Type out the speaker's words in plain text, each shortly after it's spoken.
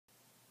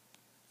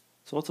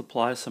So let's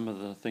apply some of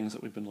the things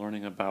that we've been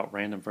learning about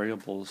random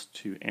variables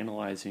to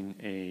analyzing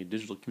a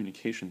digital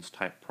communications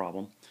type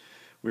problem.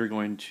 We're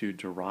going to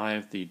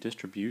derive the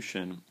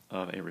distribution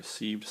of a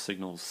received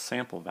signal's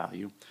sample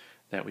value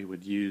that we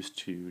would use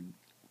to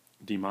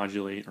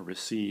demodulate or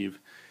receive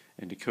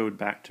and decode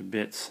back to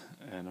bits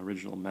an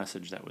original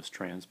message that was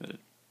transmitted.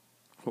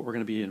 What we're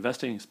going to be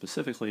investigating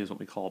specifically is what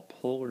we call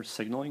polar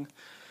signaling.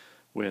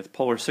 With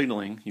polar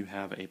signaling, you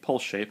have a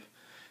pulse shape,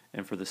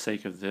 and for the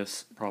sake of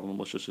this problem,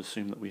 let's just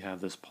assume that we have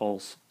this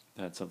pulse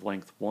that's of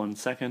length 1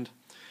 second,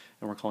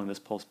 and we're calling this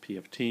pulse P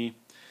of t,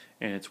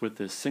 and it's with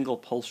this single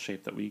pulse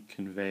shape that we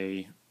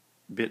convey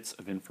bits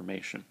of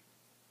information.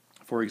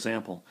 For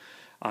example,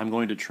 I'm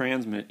going to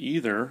transmit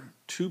either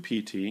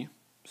 2pt,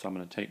 so I'm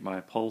going to take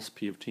my pulse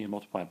P of t and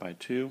multiply it by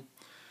 2,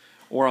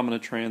 or I'm going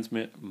to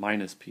transmit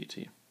minus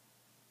pt.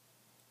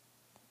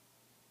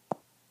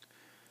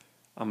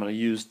 I'm going to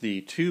use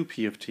the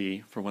 2p of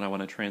t for when I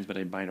want to transmit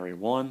a binary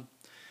 1,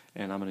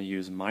 and I'm going to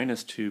use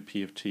minus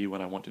 2p of t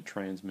when I want to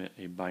transmit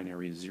a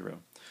binary 0.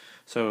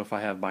 So if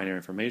I have binary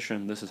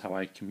information, this is how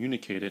I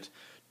communicate it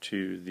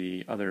to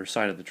the other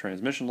side of the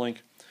transmission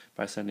link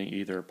by sending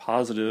either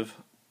positive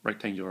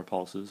rectangular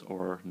pulses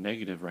or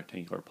negative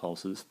rectangular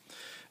pulses.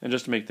 And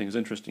just to make things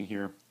interesting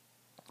here,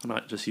 I'm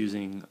not just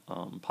using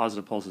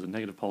positive pulses and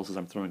negative pulses,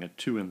 I'm throwing a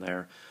 2 in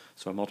there,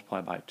 so I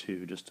multiply by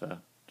 2 just to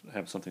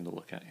have something to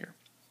look at here.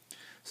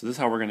 So this is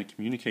how we're going to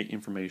communicate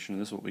information.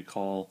 This is what we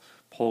call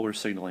polar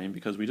signaling,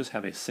 because we just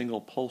have a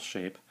single pulse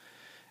shape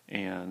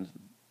and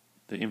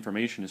the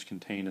information is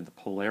contained in the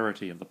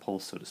polarity of the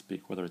pulse, so to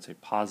speak, whether it's a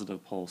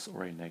positive pulse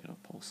or a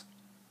negative pulse.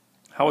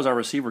 How is our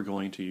receiver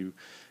going to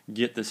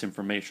get this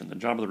information? The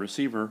job of the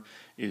receiver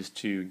is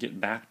to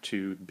get back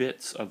to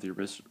bits of the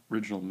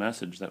original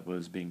message that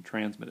was being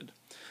transmitted.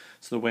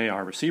 So the way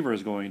our receiver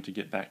is going to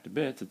get back to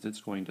bits is it's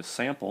going to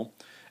sample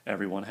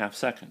every 1/2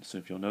 second. So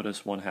if you'll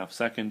notice, 1/2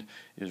 second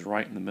is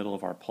right in the middle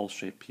of our pulse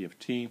shape P of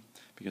t,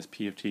 because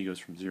P of t goes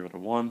from 0 to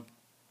 1.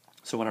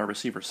 So when our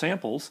receiver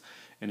samples,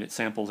 and it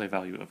samples a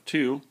value of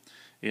 2,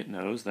 it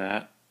knows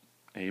that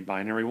a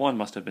binary 1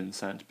 must have been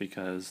sent,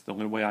 because the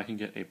only way I can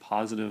get a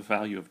positive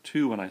value of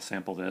 2 when I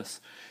sample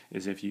this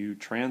is if you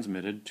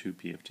transmitted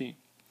 2p of t.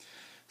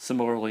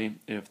 Similarly,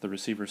 if the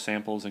receiver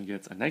samples and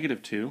gets a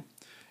negative 2,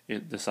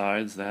 it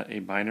decides that a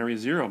binary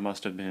 0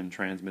 must have been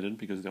transmitted,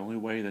 because the only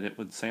way that it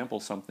would sample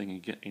something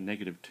and get a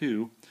negative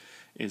 2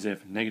 is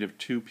if negative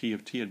 2p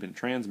of t had been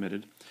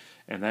transmitted,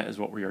 and that is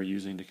what we are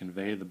using to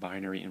convey the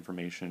binary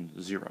information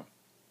 0.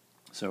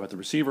 So at the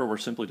receiver, we're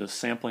simply just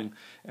sampling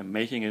and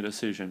making a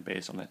decision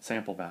based on that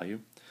sample value.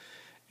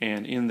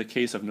 And in the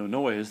case of no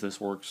noise, this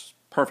works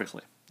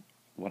perfectly.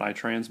 What I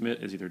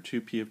transmit is either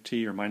 2p of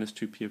t or minus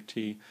 2p of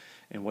t,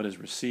 and what is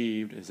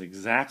received is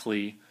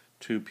exactly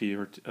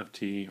 2p of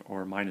t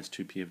or minus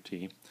 2p of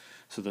t.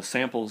 So the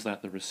samples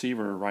that the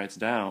receiver writes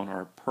down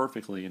are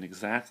perfectly and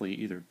exactly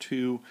either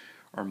 2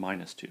 or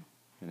minus 2,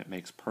 and it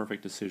makes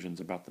perfect decisions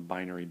about the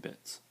binary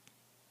bits.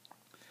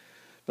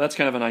 But that's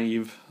kind of a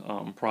naive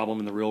problem.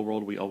 In the real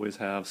world, we always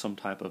have some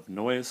type of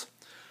noise.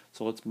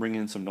 So let's bring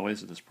in some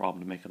noise to this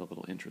problem to make it a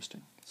little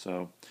interesting.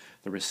 So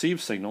the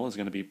received signal is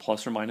going to be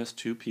plus or minus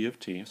 2p of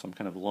t, so I'm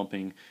kind of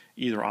lumping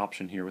either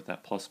option here with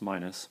that plus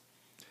minus,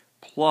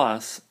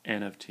 plus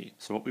n of t.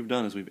 So what we've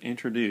done is we've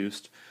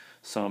introduced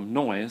some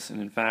noise,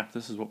 and in fact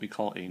this is what we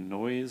call a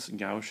noise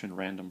Gaussian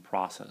random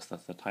process.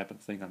 That's the type of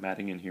thing I'm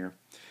adding in here.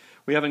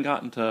 We haven't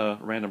gotten to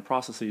random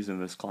processes in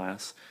this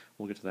class.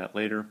 We'll get to that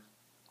later,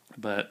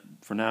 but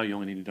for now you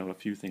only need to know a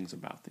few things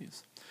about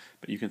these.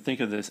 But you can think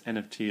of this n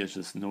of t as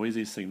this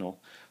noisy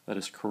signal that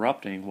is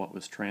corrupting what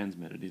was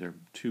transmitted, either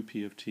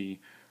 2p of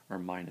t or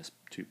minus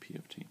 2p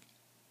of t.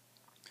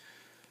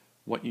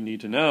 What you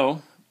need to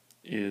know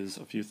is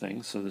a few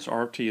things. So this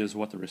R of t is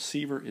what the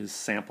receiver is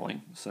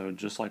sampling. So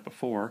just like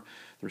before,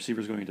 the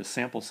receiver is going to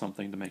sample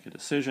something to make a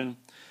decision,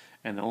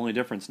 and the only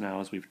difference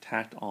now is we've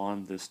tacked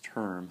on this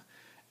term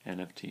n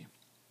of t.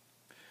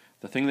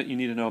 The thing that you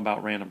need to know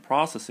about random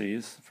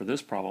processes for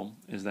this problem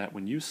is that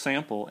when you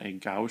sample a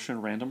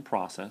Gaussian random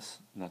process,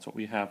 and that's what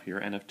we have here,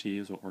 n of t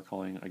is what we're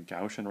calling a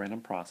Gaussian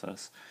random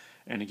process,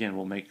 and again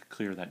we'll make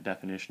clear that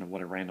definition of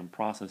what a random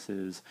process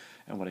is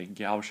and what a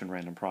Gaussian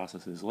random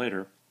process is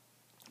later.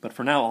 But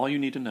for now, all you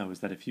need to know is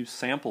that if you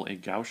sample a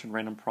Gaussian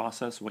random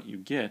process, what you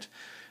get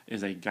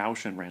is a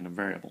Gaussian random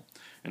variable.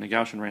 And a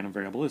Gaussian random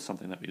variable is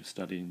something that we've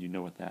studied, and you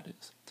know what that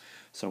is.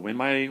 So when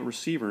my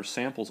receiver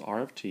samples R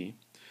of t,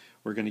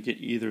 we're going to get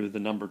either the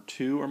number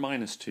 2 or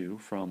minus 2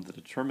 from the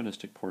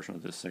deterministic portion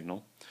of this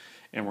signal,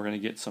 and we're going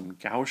to get some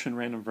Gaussian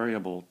random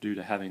variable due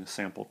to having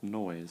sampled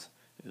noise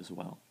as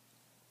well.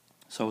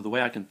 So the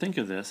way I can think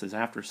of this is,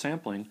 after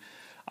sampling,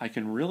 I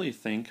can really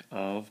think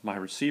of my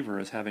receiver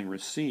as having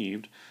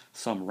received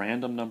some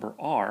random number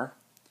r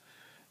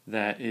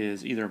that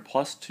is either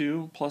plus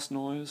 2 plus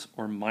noise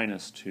or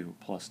minus 2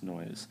 plus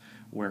noise,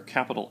 where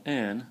capital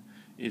N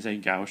is a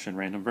Gaussian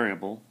random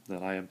variable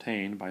that I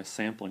obtained by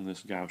sampling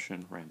this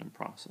Gaussian random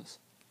process.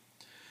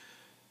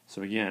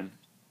 So again,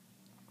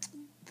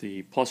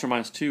 The plus or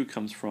minus 2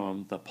 comes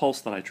from the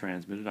pulse that I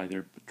transmitted. I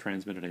either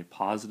transmitted a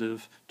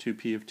positive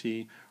 2p of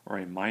t or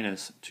a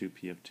minus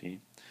 2p of t.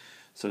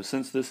 So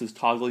since this is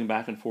toggling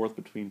back and forth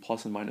between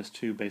plus and minus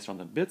 2 based on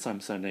the bits I'm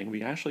sending,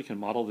 we actually can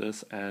model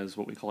this as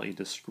what we call a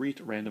discrete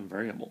random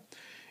variable.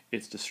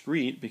 It's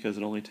discrete because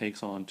it only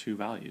takes on two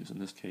values, in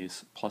this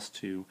case plus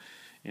 2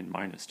 and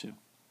minus 2.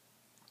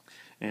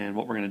 And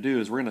what we're going to do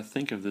is we're going to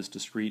think of this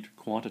discrete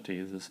quantity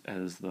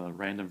as the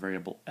random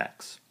variable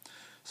x.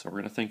 So we're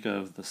going to think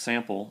of the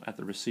sample at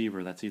the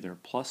receiver that's either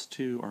plus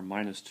 2 or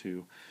minus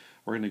 2.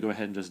 We're going to go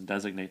ahead and just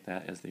designate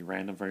that as the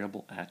random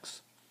variable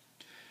x.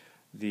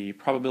 The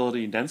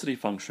probability density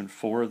function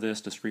for this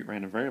discrete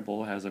random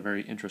variable has a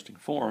very interesting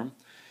form.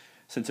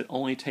 Since it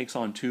only takes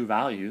on two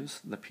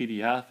values, the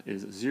PDF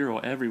is 0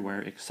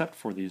 everywhere except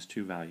for these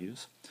two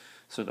values.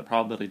 So the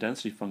probability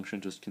density function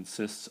just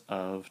consists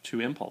of two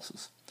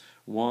impulses.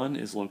 One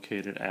is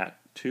located at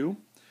 2,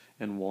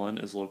 and one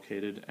is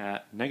located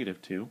at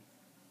negative 2.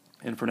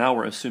 And for now,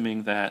 we're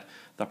assuming that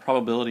the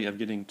probability of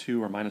getting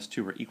 2 or minus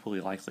 2 are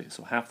equally likely.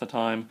 So half the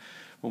time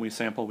when we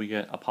sample, we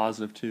get a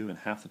positive 2, and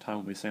half the time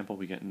when we sample,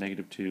 we get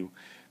negative 2,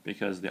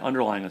 because the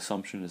underlying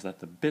assumption is that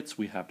the bits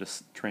we have to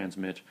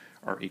transmit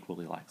are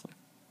equally likely.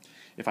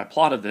 If I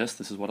plotted this,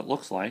 this is what it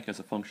looks like as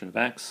a function of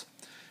x.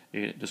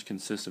 It just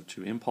consists of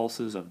two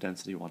impulses of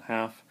density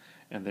 1/2,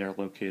 and they're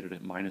located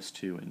at minus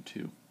 2 and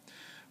 2.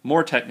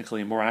 More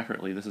technically, more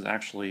accurately, this is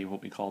actually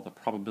what we call the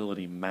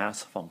probability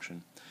mass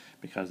function,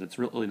 because it's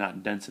really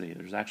not density.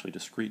 There's actually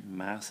discrete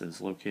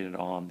masses located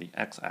on the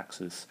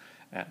x-axis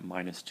at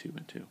minus 2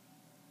 and 2.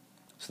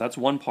 So that's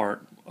one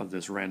part of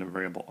this random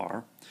variable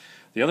r.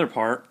 The other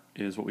part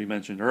is what we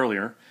mentioned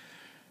earlier.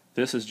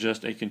 This is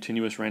just a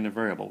continuous random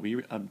variable.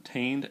 We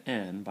obtained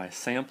n by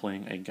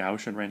sampling a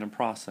Gaussian random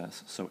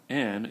process. So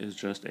n is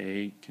just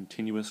a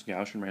continuous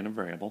Gaussian random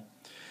variable.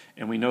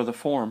 And we know the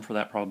form for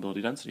that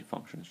probability density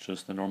function. It's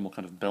just the normal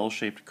kind of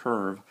bell-shaped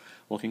curve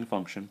looking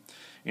function.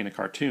 In a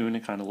cartoon,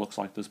 it kind of looks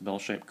like this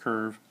bell-shaped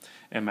curve,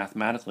 and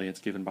mathematically it's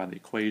given by the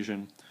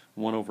equation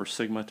 1 over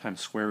sigma times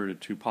square root of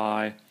 2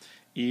 pi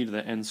e to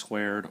the n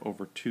squared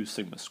over 2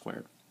 sigma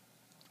squared.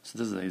 So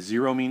this is a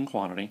zero mean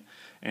quantity,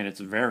 and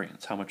its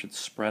variance, how much it's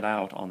spread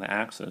out on the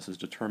axis, is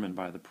determined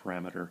by the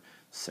parameter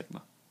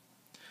sigma.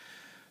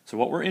 So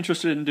what we're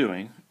interested in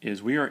doing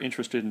is we are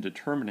interested in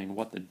determining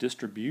what the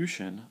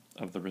distribution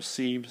of the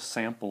received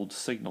sampled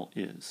signal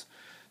is.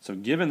 So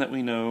given that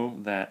we know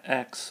that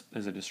x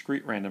is a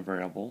discrete random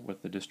variable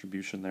with the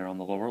distribution there on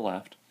the lower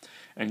left,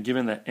 and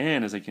given that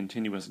n is a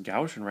continuous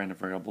Gaussian random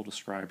variable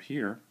described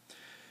here,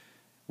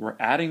 we're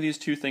adding these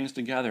two things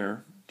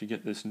together to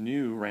get this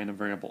new random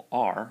variable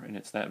r, and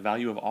it's that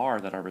value of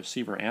r that our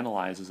receiver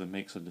analyzes and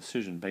makes a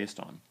decision based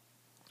on.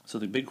 So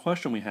the big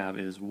question we have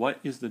is, what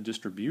is the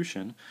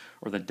distribution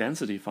or the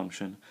density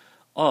function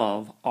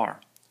of r?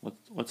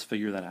 Let's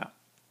figure that out.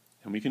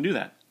 And we can do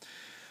that.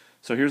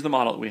 So here's the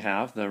model that we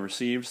have. The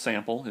received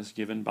sample is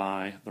given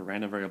by the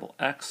random variable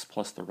x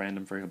plus the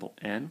random variable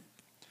n.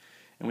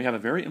 And we have a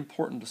very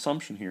important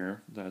assumption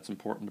here that's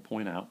important to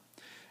point out,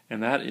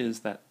 and that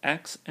is that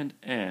x and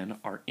n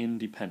are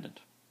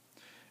independent.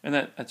 And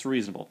that's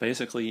reasonable.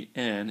 Basically,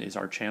 n is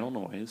our channel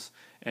noise,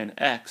 and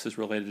x is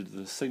related to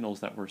the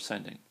signals that we're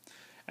sending.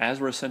 As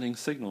we're sending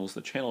signals,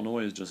 the channel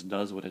noise just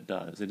does what it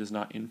does. It is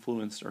not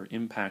influenced or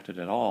impacted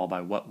at all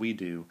by what we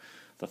do.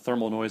 The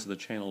thermal noise of the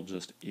channel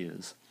just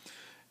is.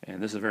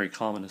 And this is a very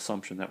common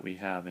assumption that we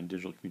have in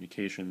digital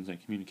communications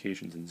and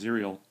communications in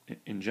serial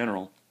in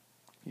general,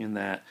 in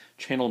that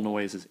channel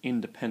noise is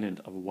independent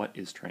of what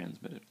is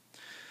transmitted.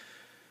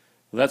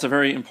 Well, that's a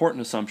very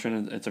important assumption,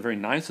 and it's a very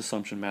nice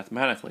assumption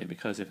mathematically,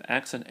 because if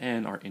x and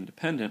n are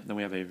independent, then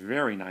we have a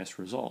very nice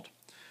result.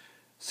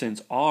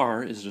 Since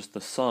r is just the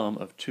sum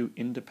of two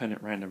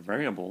independent random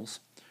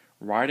variables,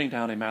 writing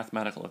down a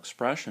mathematical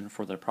expression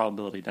for the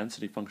probability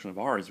density function of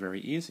r is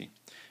very easy.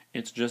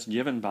 It's just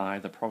given by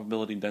the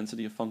probability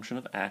density function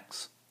of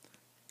x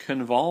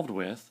convolved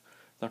with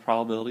the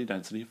probability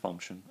density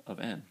function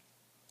of n.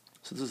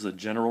 So this is a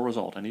general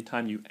result.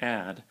 Anytime you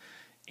add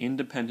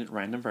independent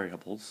random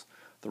variables,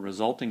 the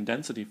resulting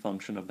density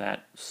function of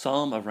that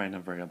sum of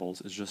random variables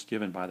is just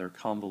given by their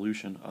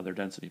convolution of their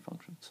density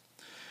functions.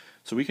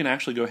 So we can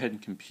actually go ahead and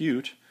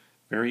compute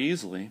very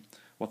easily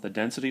what the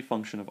density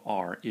function of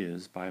r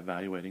is by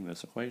evaluating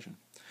this equation.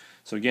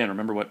 So again,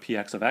 remember what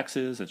px of x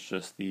is. It's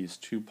just these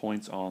 2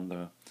 points on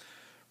the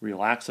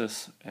real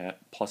axis at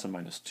plus and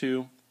minus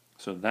 2.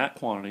 So that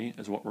quantity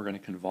is what we're going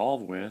to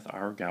convolve with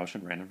our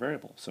Gaussian random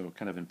variable. So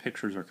kind of in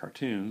pictures or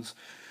cartoons,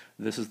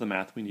 this is the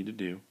math we need to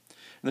do.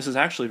 And this is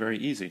actually very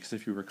easy, because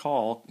if you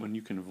recall, when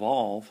you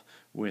convolve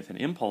with an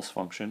impulse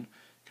function,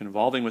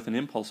 convolving with an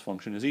impulse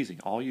function is easy.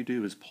 All you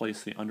do is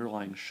place the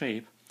underlying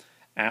shape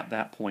at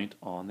that point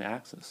on the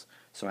axis.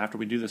 So after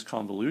we do this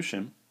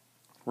convolution,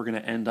 we're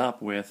going to end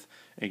up with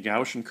a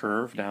Gaussian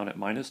curve down at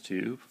minus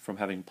 2 from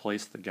having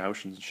placed the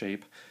Gaussian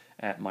shape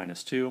at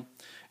minus 2,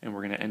 and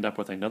we're going to end up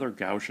with another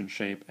Gaussian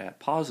shape at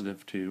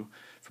positive 2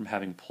 from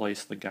having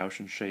placed the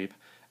Gaussian shape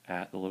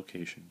at the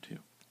location 2.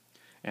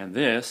 And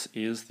this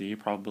is the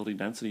probability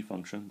density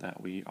function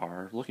that we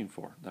are looking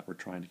for, that we're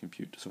trying to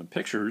compute. So in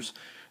pictures,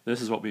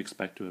 this is what we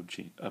expect to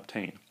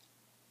obtain.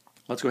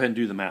 Let's go ahead and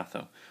do the math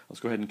though.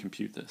 Let's go ahead and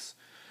compute this.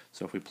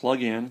 So if we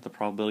plug in the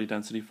probability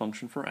density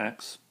function for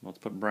x, let's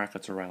put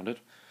brackets around it,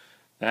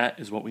 that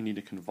is what we need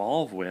to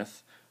convolve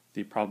with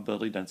the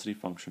probability density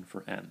function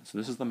for n. So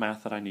this is the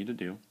math that I need to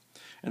do.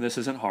 And this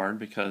isn't hard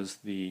because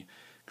the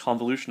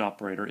convolution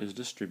operator is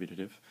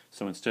distributive.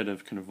 So instead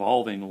of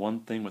convolving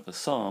one thing with a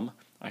sum,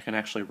 I can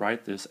actually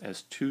write this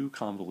as two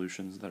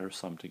convolutions that are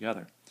summed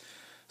together.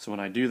 So when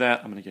I do that,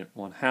 I'm going to get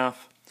 1/2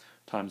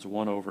 times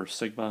 1 over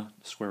sigma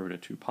square root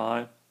of 2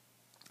 pi.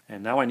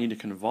 And now I need to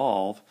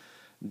convolve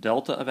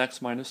delta of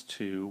x minus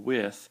 2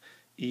 with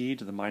e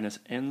to the minus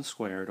n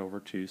squared over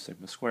 2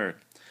 sigma squared.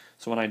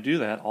 So when I do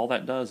that, all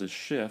that does is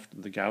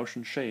shift the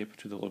Gaussian shape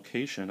to the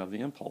location of the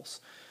impulse.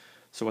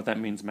 So what that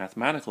means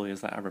mathematically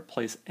is that I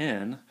replace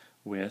n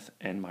with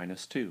n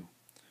minus 2,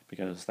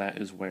 because that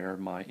is where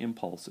my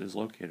impulse is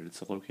located.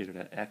 It's located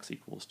at x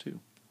equals 2.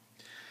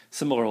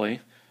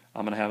 Similarly,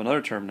 I'm going to have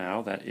another term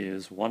now that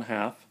is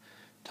 1/2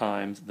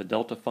 times the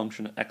delta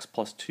function x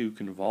plus 2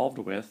 convolved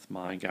with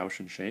my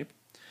Gaussian shape.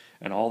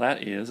 And all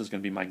that is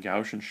going to be my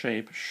Gaussian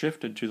shape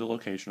shifted to the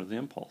location of the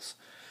impulse.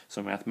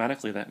 So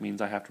mathematically that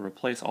means I have to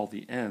replace all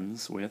the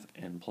n's with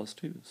n plus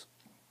 2's.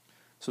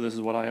 So this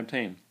is what I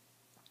obtain.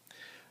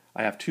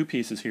 I have two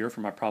pieces here for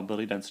my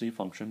probability density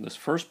function. This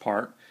first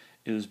part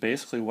is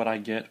basically what I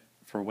get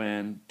for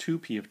when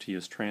 2p of t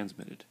is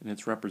transmitted, and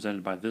it's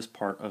represented by this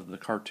part of the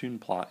cartoon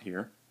plot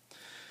here.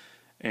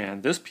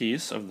 And this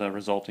piece of the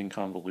resulting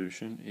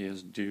convolution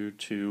is due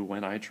to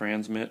when I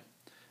transmit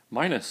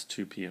minus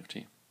 2p of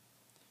t.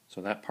 So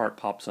that part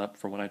pops up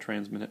for when I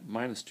transmit it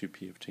minus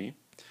 2p of t,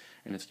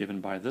 and it's given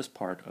by this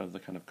part of the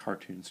kind of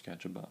cartoon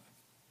sketch above.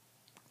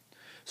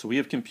 So we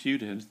have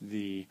computed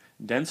the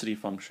density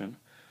function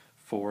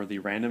for the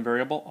random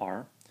variable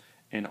r,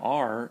 and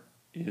r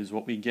is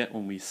what we get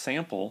when we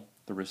sample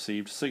the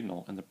received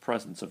signal in the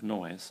presence of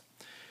noise.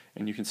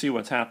 And you can see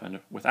what's happened.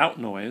 Without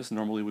noise,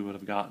 normally we would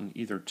have gotten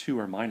either 2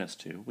 or minus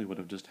 2. We would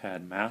have just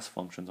had mass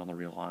functions on the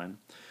real line.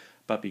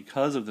 But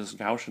because of this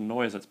Gaussian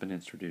noise that's been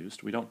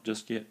introduced, we don't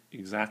just get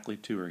exactly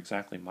 2 or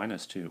exactly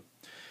minus 2.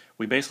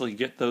 We basically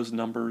get those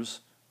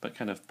numbers, but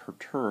kind of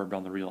perturbed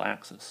on the real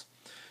axis.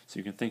 So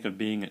you can think of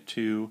being at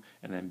 2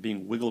 and then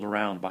being wiggled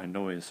around by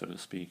noise, so to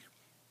speak.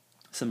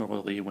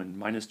 Similarly, when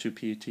minus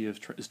 2pt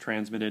is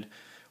transmitted,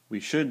 we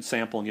should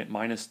sample and get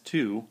minus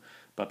 2,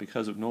 but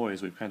because of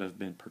noise, we've kind of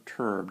been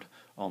perturbed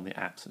on the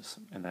axis.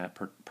 And that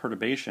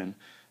perturbation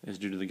is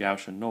due to the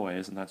Gaussian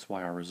noise, and that's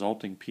why our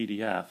resulting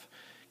PDF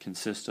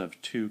consists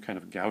of two kind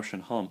of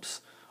Gaussian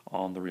humps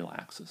on the real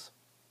axis.